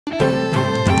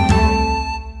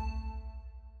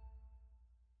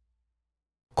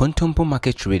Kontompo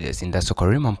Market Traders in the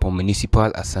Asokore Mampong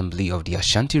Municipal Assembly of the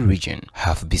Ashanti Region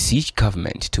have beseeched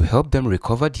government to help them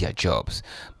recover their jobs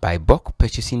by bulk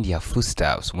purchasing their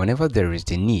foodstuffs whenever there is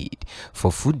the need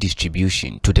for food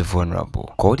distribution to the vulnerable.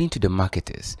 According to the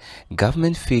marketers,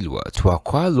 government failure to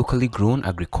acquire locally grown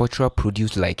agricultural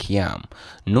produce like yam,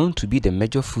 known to be the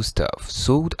major foodstuff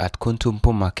sold at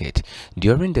Kontompo Market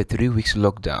during the 3 weeks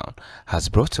lockdown, has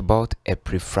brought about a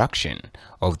prefraction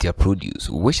of their produce,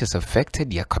 which has affected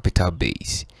their capital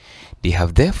base. They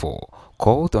have therefore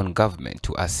called on government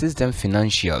to assist them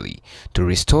financially to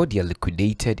restore their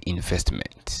liquidated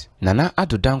investment. Nana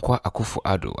Addo Dankwa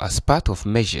Akufo-Addo, as part of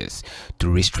measures to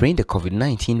restrain the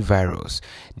COVID-19 virus,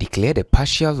 declared a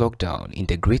partial lockdown in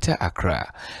the Greater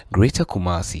Accra, Greater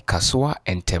Kumasi, Kaswa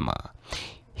and Tema.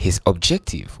 His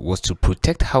objective was to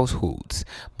protect households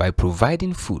by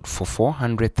providing food for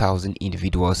 400,000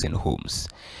 individuals and homes.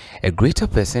 A greater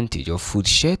percentage of food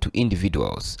shared to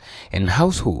individuals and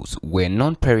households were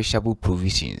non-perishable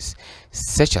provisions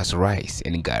such as rice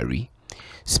and gari.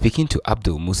 Speaking to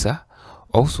Abdul Musa,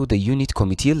 also the unit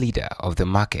committee leader of the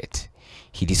market,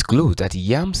 he disclosed that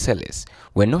yam sellers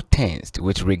were not tensed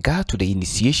with regard to the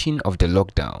initiation of the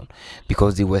lockdown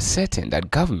because they were certain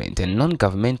that government and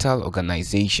non-governmental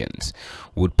organizations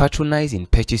would patronize in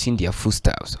purchasing their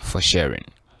foodstuffs for sharing.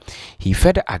 He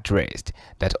further addressed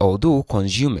that although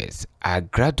consumers are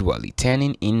gradually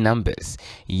turning in numbers,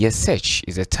 yet such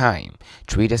is a time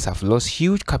traders have lost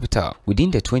huge capital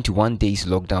within the 21 days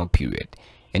lockdown period,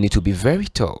 and it will be very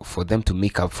tough for them to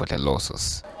make up for the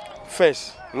losses.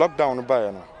 First, lockdown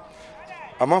by no.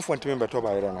 A month went to me better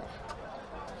by no.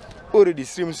 Already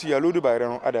streams here loaded by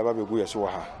no at the baby go as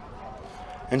waha.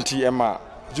 And T. Emma,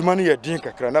 Jumani a drink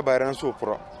a crana by no so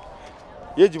pro.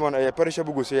 Yejuman a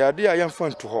perishable go say, I am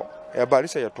fun to her. A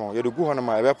barisa at home, you go on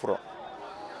my vapor.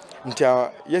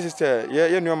 Until yes, sister,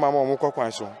 ye knew mamma moko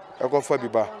quanso. I go for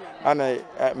biba, and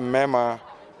I mamma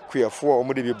queer 4 or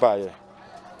mudi by.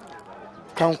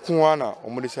 Kankuana or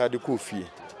Modisa de Kofi.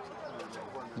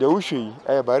 The Ushi,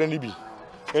 I buy any be,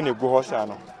 any go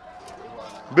horsano.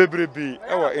 Baby be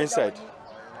our inside.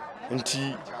 And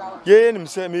tea, ye and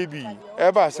say maybe,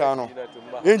 ever sano,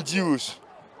 and Jews,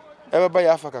 ever by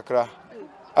Africa cra,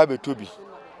 Abe Toby.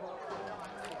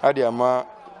 Adiama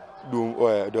do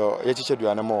the teacher do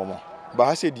animal. But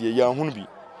I said, ye young Hunby,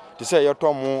 to say your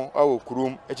Tomo, our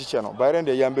groom, a teacher, by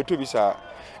the young Betubisa,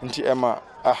 and Emma,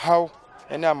 a how,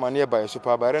 and I'm nearby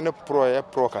super by any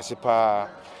pro casipa.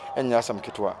 Enya sam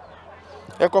kitwa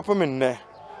e kopem nne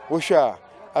wo hwa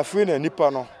afi na nipa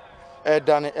no e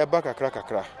dane e ba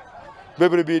kakra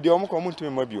bebre bi de omko muntumi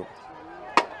mabio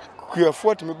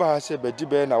kuafo timi ba ha se bedi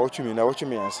be na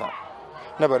wotwumi yansa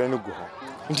na bare ne go ho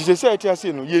nti se ati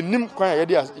ase no ye nim kwan ye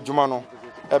de adwuma no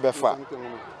e be fa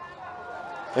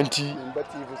nti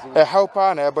e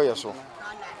helpa na e ba ye so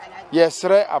ye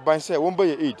sre aban se won ba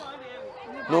ye aid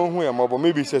no hu ye mobo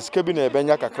maybe se skabi na e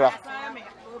benya kakra.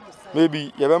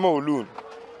 Maybe you have a loan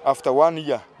after 1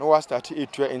 year. No one start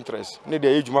 8-year interest. Need the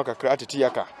age marker create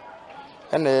tiaka.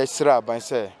 And the sra by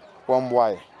say 1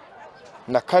 why.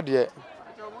 Nakadia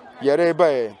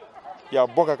Yareba ya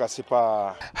boka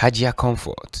kasipa. Hajia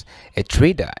Comfort, a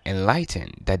trader,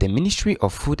 enlightened that the Ministry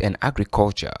of Food and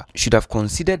Agriculture should have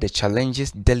considered the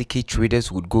challenges delicate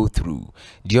traders would go through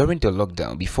during the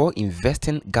lockdown before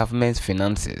investing government's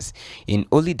finances in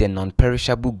only the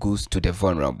non-perishable goods to the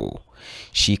vulnerable.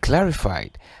 She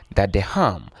clarified that the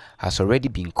harm has already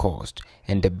been caused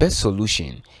and the best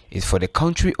solution is for the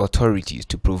country authorities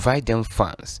to provide them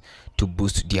funds to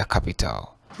boost their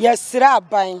capital. Yes,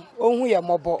 Rabbi, oh, we are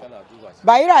mobile.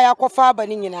 Baira yakofa ba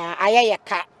ninyina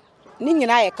ayayeka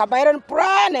ninyina ayeka bayra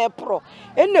pra na pro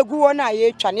enne guwo na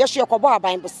ayetwa ne hye kobo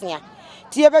aban bosia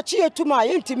tie be chi etuma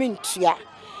yentimi ntua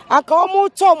aka omo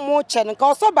to mo che nka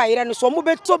oso bayra no so mo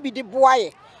beto bi di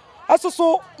boaye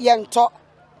asoso yento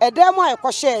edem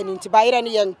ayekọ hye ni nti bayra ne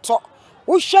yento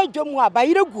wo hwe dwom a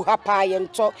bayra gu ha pa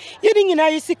yento yedi nyina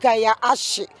yisika ya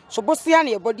ahye so bosia na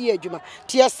yebodi adwuma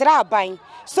tie sra aban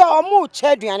so omo che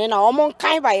aduane na omo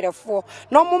nkan bayrefo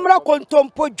na omo mra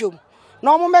kontompo dwom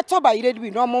na omo meto bayre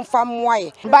bi na omo mfa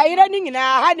moaye bayre ni nyina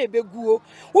ha na beguo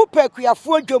wo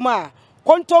pakuafo dwom a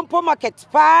Kontompo market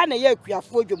pa na ye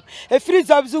kuafo dwom efiri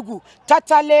zabzugu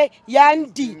tatale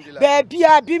yandi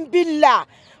bebia bimbilla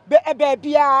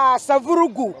bebia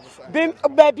savurugu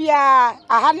bebia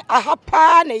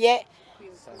ahapa na ye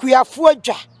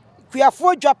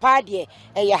kuafo dwa pa de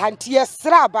eye hantie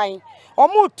sraban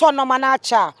omu tono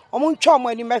manacha omu ntwa omu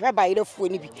ani mehwe bayrefuo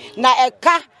ni bi na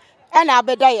eka na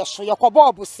abeda ye so yekobo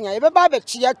obusia ye beba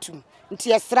bechi atum nti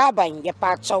yesra ban ye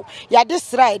pa chaw ya de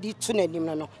sra edi tu nanim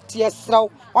no nti yesra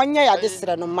onye ya de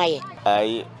sra no maye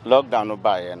ai lockdown no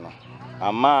baye no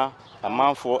ama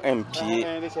amanfo MP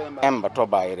embato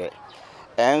bayire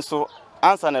enso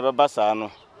ansa na beba saa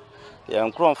no ye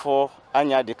nkronfo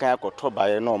anya de kan akoto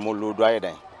bayire no mo lodu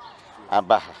ayeden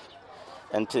abaha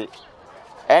enti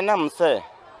enam se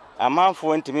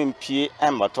amanfo ntimi mpie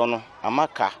embato no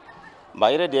amaka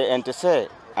bayire de enti se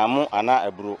amu ana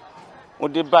aburo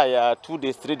odi baya 2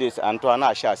 days 3 days anto ana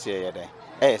ahya ase yeden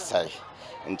esai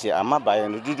enti ama bayire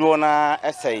no dudu na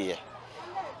esai ye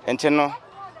enti no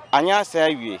anya se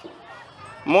awie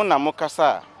mo na mo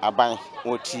kasa aban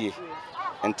otie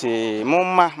enti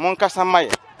mo nkasa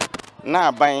maye na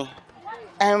aban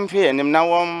emfe enim na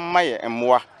wo maye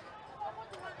emwa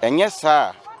enye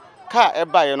saa ka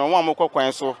ebaye no wo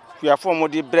amokokwan so hwiafo mo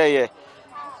di breye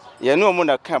ye no mo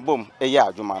na ka bom eye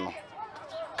adwuma no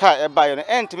ka ebaye no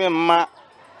entime mma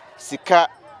sika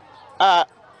a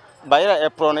bayira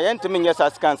epro no entime nye saa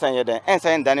sika nsan ye den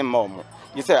ensan dane mma omo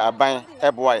yise aban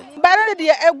eboaye bare de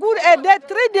e good e de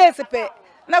 3 days pe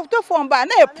na to fon ba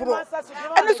na epro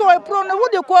ene so epro no wo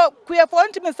de ko kuefo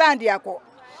ntime sande akọ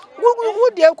wo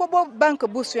de ko bo bank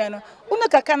busu no unu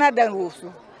ka Canada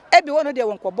rosu ebi wono de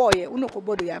won ko boye unu ko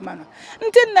bodo ya ma no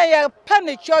ntin na ya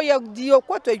panicho ya di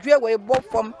okwoto dwe we bo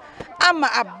fom ama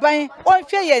aban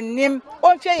onhwe ye nim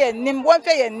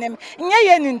nye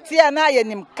ye nintia na ye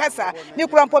nim kasa mi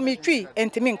kurampo mi twi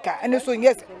entimi nka ene so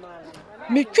yes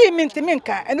mi twi mi ntimi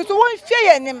nka ene so onhwe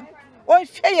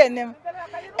ye nim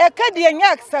e ka de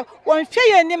nyaksa onhwe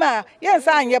ye nim a ye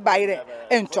nsa anye bayire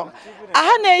entom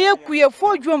aha na ye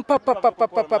kuyefo dwom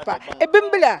papa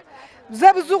ebimbla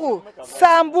zabzugu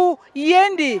sambu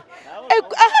yendi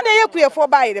aha na ye kuyefo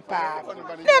bayire pa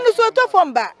na no so to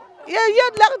fomba ye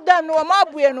lockdown no ma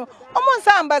buye no omo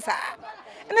nsa ambasa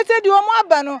ene te di omo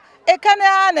aba no e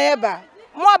kana na eba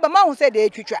mo aba ma hu se de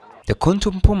etwitwa. The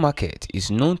Kontompo Market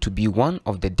is known to be one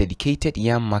of the dedicated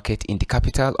yam market in the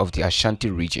capital of the Ashanti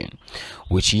region,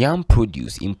 which yam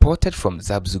produce imported from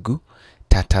Zabzugu,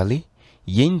 Tatale,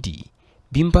 Yendi,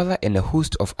 Bimbala and a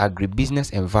host of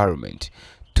agribusiness environment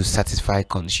to satisfy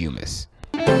consumers.